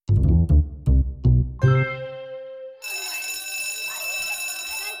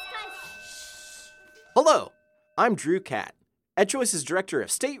I'm Drew Catt, EdChoice's Director of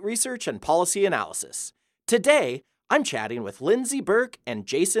State Research and Policy Analysis. Today, I'm chatting with Lindsay Burke and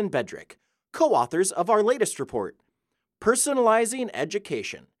Jason Bedrick, co-authors of our latest report, Personalizing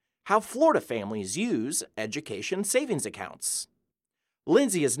Education: How Florida Families Use Education Savings Accounts.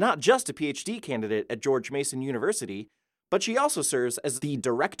 Lindsay is not just a PhD candidate at George Mason University, but she also serves as the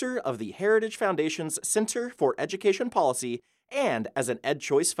director of the Heritage Foundation's Center for Education Policy and as an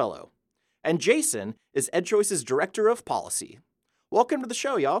EdChoice Fellow. And Jason is EdChoice's Director of Policy. Welcome to the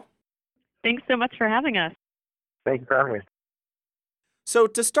show, y'all. Thanks so much for having us. Thank you for having me. So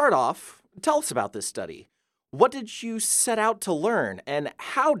to start off, tell us about this study. What did you set out to learn, and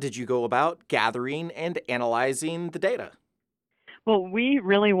how did you go about gathering and analyzing the data? Well, we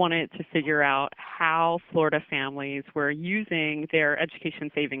really wanted to figure out how Florida families were using their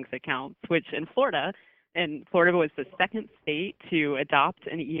education savings accounts, which in Florida was the second state to adopt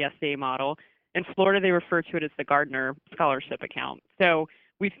an ESA model. In Florida, they refer to it as the Gardner Scholarship Account. So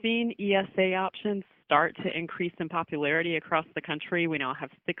we've seen ESA options start to increase in popularity across the country. We now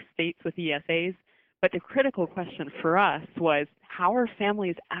have 6 states with ESAs. But the critical question for us was, how are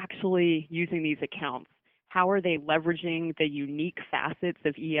families actually using these accounts? How are they leveraging the unique facets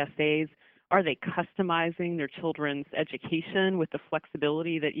of ESAs? Are they customizing their children's education with the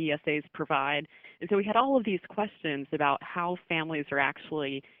flexibility that ESAs provide? And so we had all of these questions about how families are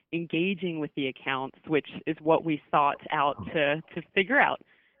actually engaging with the accounts, which is what we sought out to figure out.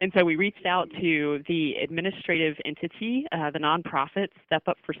 And so we reached out to the administrative entity, the nonprofit Step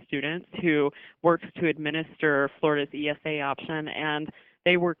Up for Students, who works to administer Florida's ESA option, and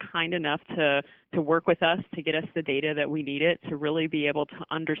they were kind enough to work with us to get us the data that we needed to really be able to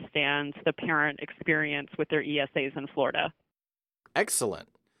understand the parent experience with their ESAs in Florida. Excellent.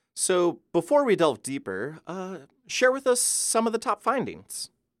 So before we delve deeper, share with us some of the top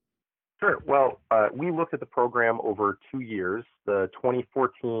findings. Sure. Well, we looked at the program over 2 years, the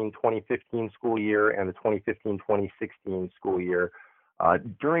 2014-2015 school year and the 2015-2016 school year.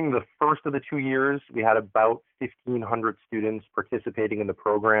 During the first of the 2 years, we had about 1,500 students participating in the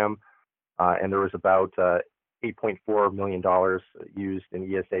program, and there was about $8.4 million used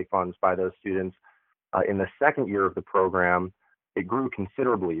in ESA funds by those students. In the second year of the program, it grew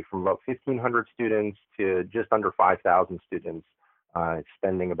considerably from about 1,500 students to just under 5,000 students,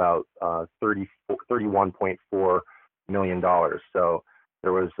 spending about $31.4 million. So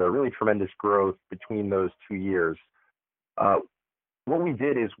there was a really tremendous growth between those 2 years. What we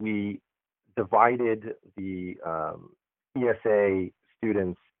did is we divided the ESA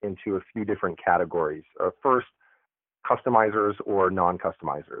students into a few different categories. First, customizers or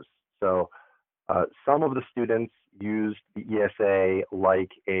non-customizers. So some of the students used the ESA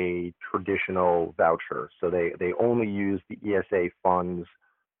like a traditional voucher. So they only used the ESA funds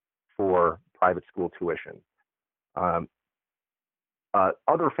for private school tuition.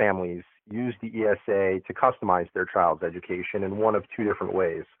 Other families use the ESA to customize their child's education in one of 2 different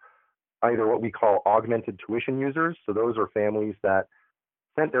ways. Either what we call augmented tuition users, so those are families that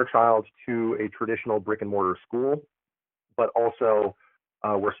sent their child to a traditional brick and mortar school, but also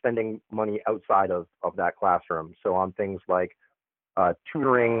were spending money outside of that classroom. So on things like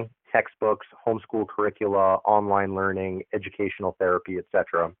tutoring, textbooks, homeschool curricula, online learning, educational therapy,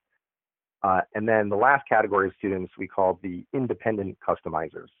 etc. And then the last category of students we call the independent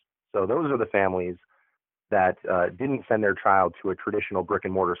customizers. So those are the families that didn't send their child to a traditional brick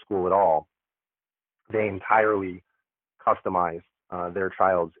and mortar school at all. They entirely customized their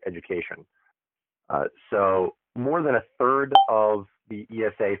child's education. So more than a third of the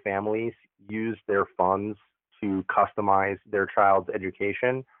ESA families used their funds to customize their child's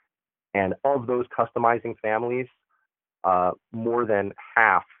education. And of those customizing families, more than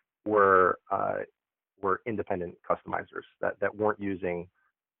half were independent customizers that weren't using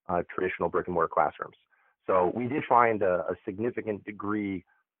traditional brick and mortar classrooms. So we did find a significant degree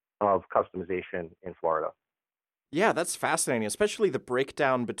of customization in Florida. Yeah, that's fascinating, especially the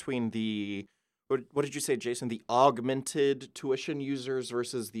breakdown between what did you say, Jason, the augmented tuition users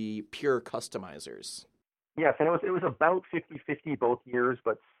versus the pure customizers. Yes, and it was about 50-50 both years,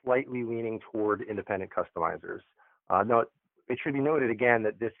 but slightly leaning toward independent customizers. Now, it should be noted again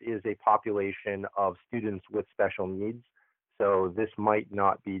that this is a population of students with special needs, so this might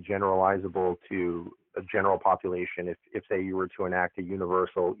not be generalizable to a general population. If say you were to enact a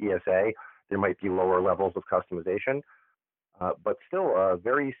universal ESA, there might be lower levels of customization, but still a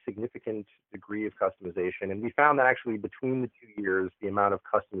very significant degree of customization. And we found that actually between the 2 years, the amount of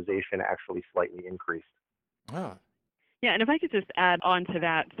customization actually slightly increased. Oh. Yeah, and if I could just add on to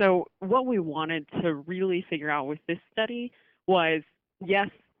that, so what we wanted to really figure out with this study was, yes,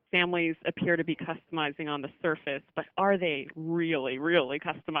 families appear to be customizing on the surface, but are they really, really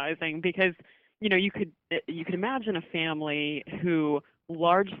customizing? Because you could imagine a family who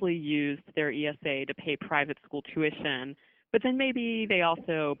largely used their ESA to pay private school tuition, but then maybe they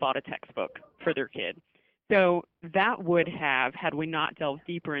also bought a textbook for their kid. So that would have, had we not delved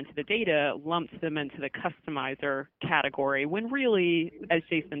deeper into the data, lumped them into the customizer category, when really, as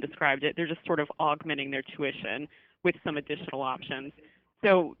Jason described it, they're just sort of augmenting their tuition with some additional options.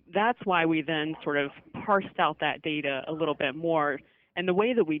 So that's why we then sort of parsed out that data a little bit more. And the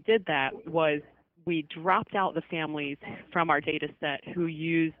way that we did that was we dropped out the families from our data set who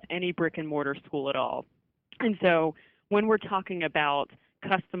used any brick and mortar school at all. And so when we're talking about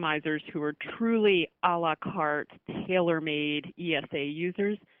customizers who are truly a la carte, tailor-made ESA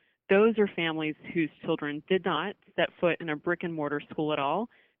users, those are families whose children did not set foot in a brick and mortar school at all.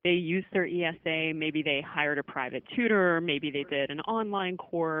 They used their ESA, maybe they hired a private tutor, maybe they did an online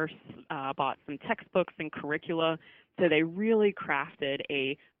course, bought some textbooks and curricula. So they really crafted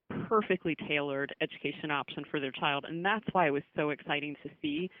a perfectly tailored education option for their child. And that's why it was so exciting to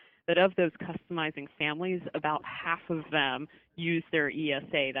see that of those customizing families, about half of them use their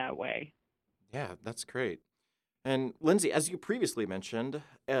ESA that way. Yeah, that's great. And Lindsay, as you previously mentioned,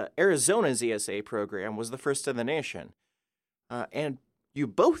 Arizona's ESA program was the first in the nation. And you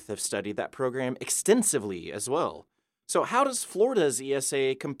both have studied that program extensively as well. So how does Florida's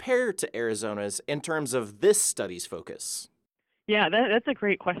ESA compare to Arizona's in terms of this study's focus? Yeah, that's a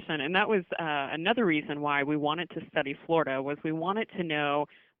great question. And that was another reason why we wanted to study Florida, was we wanted to know,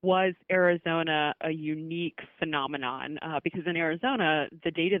 was Arizona a unique phenomenon? Because in Arizona,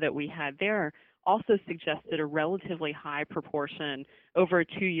 the data that we had there also suggested a relatively high proportion over a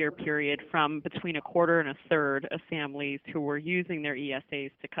 2-year period, from between a quarter and a third of families who were using their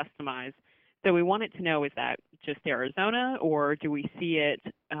ESAs to customize. So we wanted to know, is that just Arizona, or do we see it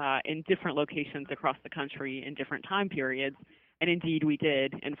in different locations across the country in different time periods? And indeed we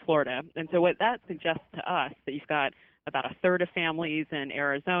did in Florida. And so what that suggests to us, that you've got about a third of families in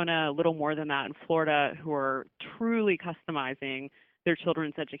Arizona, a little more than that in Florida, who are truly customizing their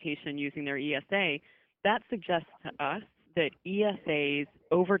children's education using their ESA, that suggests to us that ESAs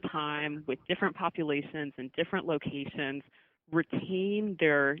over time with different populations and different locations retain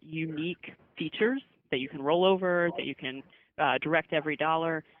their unique features that you can roll over, that you can direct every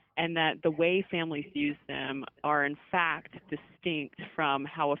dollar, and that the way families use them are in fact distinct from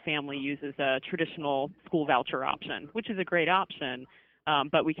how a family uses a traditional school voucher option, which is a great option,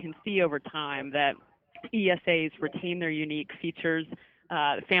 but we can see over time that ESAs retain their unique features.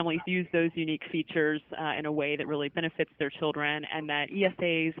 Families use those unique features in a way that really benefits their children, and that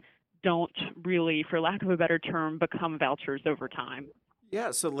ESAs don't really, for lack of a better term, become vouchers over time.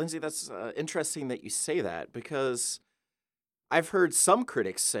 Yeah, so Lindsay, that's interesting that you say that, because I've heard some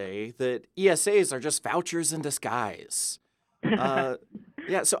critics say that ESAs are just vouchers in disguise.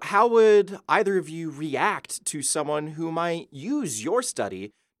 Yeah, so how would either of you react to someone who might use your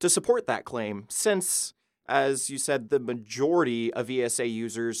study to support that claim, since, as you said, the majority of ESA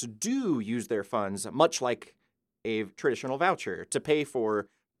users do use their funds, much like a traditional voucher, to pay for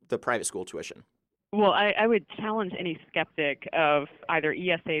the private school tuition? Well, I would challenge any skeptic of either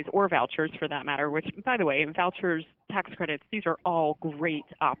ESAs or vouchers, for that matter, which, by the way, vouchers, tax credits, these are all great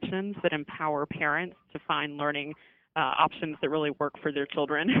options that empower parents to find learning options that really work for their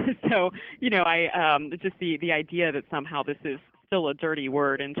children. So, I just the idea that somehow this is still a dirty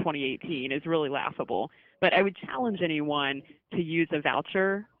word in 2018 is really laughable. But I would challenge anyone to use a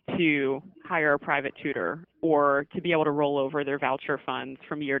voucher to hire a private tutor, or to be able to roll over their voucher funds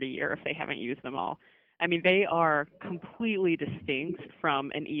from year to year if they haven't used them all. I mean, they are completely distinct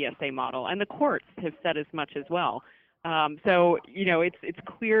from an ESA model, and the courts have said as much as well. So, it's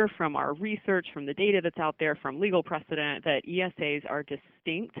clear from our research, from the data that's out there, from legal precedent, that ESAs are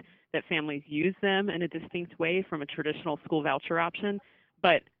distinct, that families use them in a distinct way from a traditional school voucher option.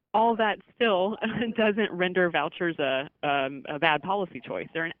 But all that still doesn't render vouchers a bad policy choice.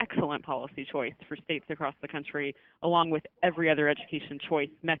 They're an excellent policy choice for states across the country, along with every other education choice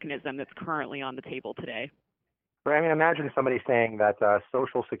mechanism that's currently on the table today. Right. I mean, imagine somebody saying that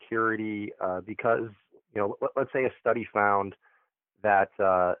Social Security, because, let's say a study found that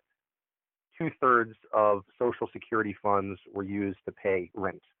 2/3 of Social Security funds were used to pay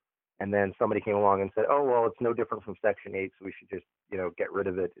rent. And then somebody came along and said, oh, well, it's no different from Section 8, so we should just, get rid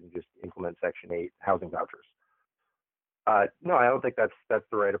of it and just implement Section 8 housing vouchers. No, I don't think that's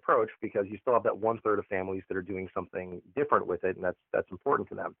the right approach, because you still have that 1/3 of families that are doing something different with it, and that's important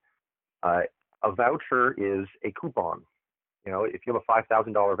to them. A voucher is a coupon. If you have a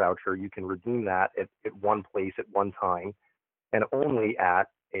 $5,000 voucher, you can redeem that at one place at one time, and only at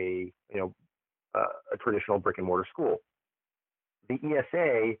a traditional brick and mortar school. The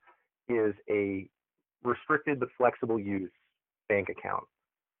ESA is a restricted but flexible use bank account.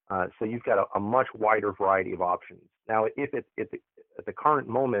 So you've got a much wider variety of options. Now, if at the current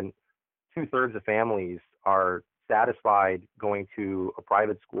moment, 2/3 of families are satisfied going to a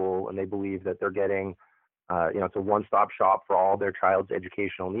private school and they believe that they're getting, it's a one-stop shop for all their child's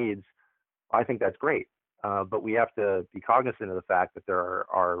educational needs, I think that's great. But we have to be cognizant of the fact that there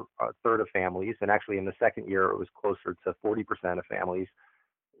are a third of families, and actually in the second year it was closer to 40% of families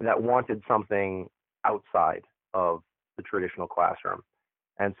that wanted something outside of the traditional classroom.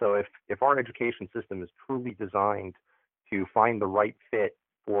 And so if our education system is truly designed to find the right fit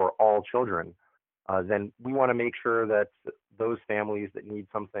for all children, then we want to make sure that those families that need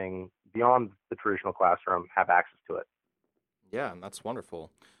something beyond the traditional classroom have access to it. Yeah, that's wonderful.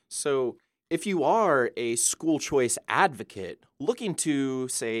 So if you are a school choice advocate looking to,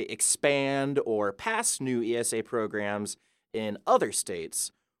 say, expand or pass new ESA programs in other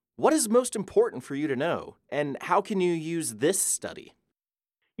states, what is most important for you to know, and how can you use this study?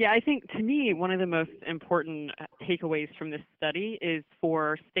 Yeah, I think to me, one of the most important takeaways from this study is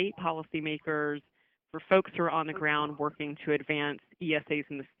for state policymakers, for folks who are on the ground working to advance ESAs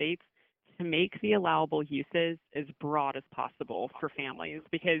in the states, to make the allowable uses as broad as possible for families,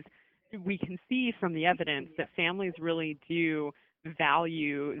 because we can see from the evidence that families really do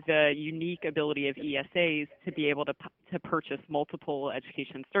value the unique ability of ESAs to be able to purchase multiple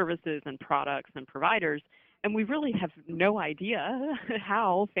education services and products and providers. And we really have no idea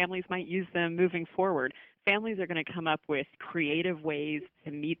how families might use them moving forward. Families are going to come up with creative ways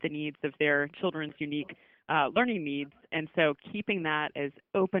to meet the needs of their children's unique learning needs. And so keeping that as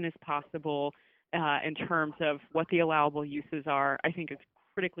open as possible in terms of what the allowable uses are, I think is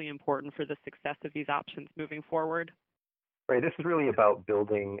critically important for the success of these options moving forward. Right. This is really about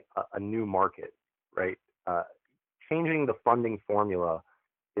building a new market, right? Changing the funding formula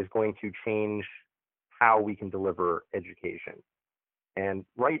is going to change how we can deliver education. And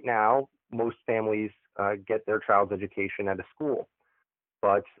right now, most families get their child's education at a school.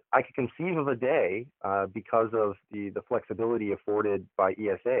 But I could conceive of a day, because of the flexibility afforded by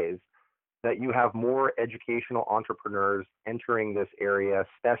ESAs, that you have more educational entrepreneurs entering this area,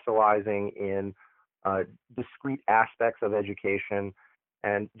 specializing in discrete aspects of education.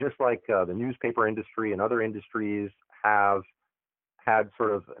 And just like the newspaper industry and other industries have had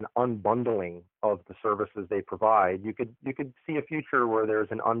sort of an unbundling of the services they provide, you could see a future where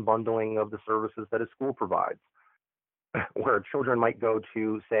there's an unbundling of the services that a school provides, where children might go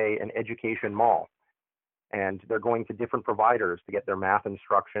to, say, an education mall, and they're going to different providers to get their math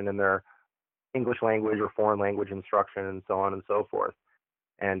instruction and their English language or foreign language instruction and so on and so forth,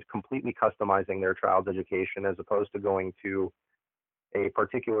 and completely customizing their child's education, as opposed to going to a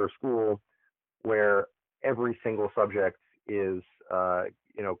particular school where every single subject is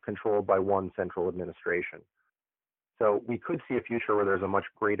controlled by one central administration. So we could see a future where there's a much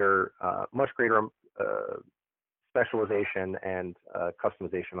greater specialization and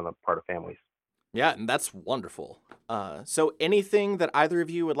customization on the part of families. Yeah, and that's wonderful. So anything that either of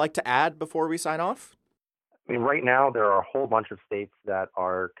you would like to add before we sign off? I mean, right now there are a whole bunch of states that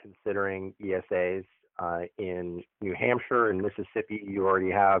are considering ESAs. In New Hampshire and Mississippi, you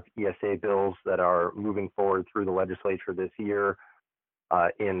already have ESA bills that are moving forward through the legislature this year.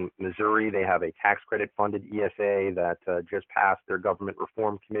 In Missouri, they have a tax credit funded ESA that just passed their government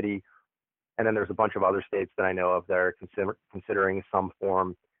reform committee. And then there's a bunch of other states that I know of that are considering some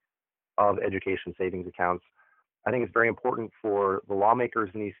form of education savings accounts. I think it's very important for the lawmakers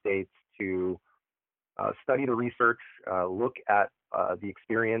in these states to study the research, look at the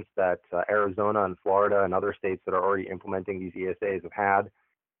experience that Arizona and Florida and other states that are already implementing these ESAs have had,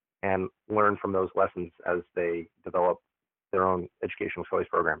 and learn from those lessons as they develop their own educational choice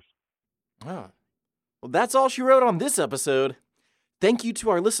programs. Well, that's all she wrote on this episode. Thank you to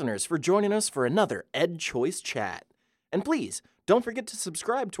our listeners for joining us for another EdChoice Chat. And please, don't forget to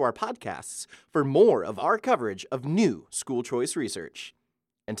subscribe to our podcasts for more of our coverage of new school choice research.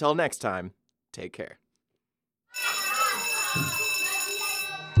 Until next time, take care.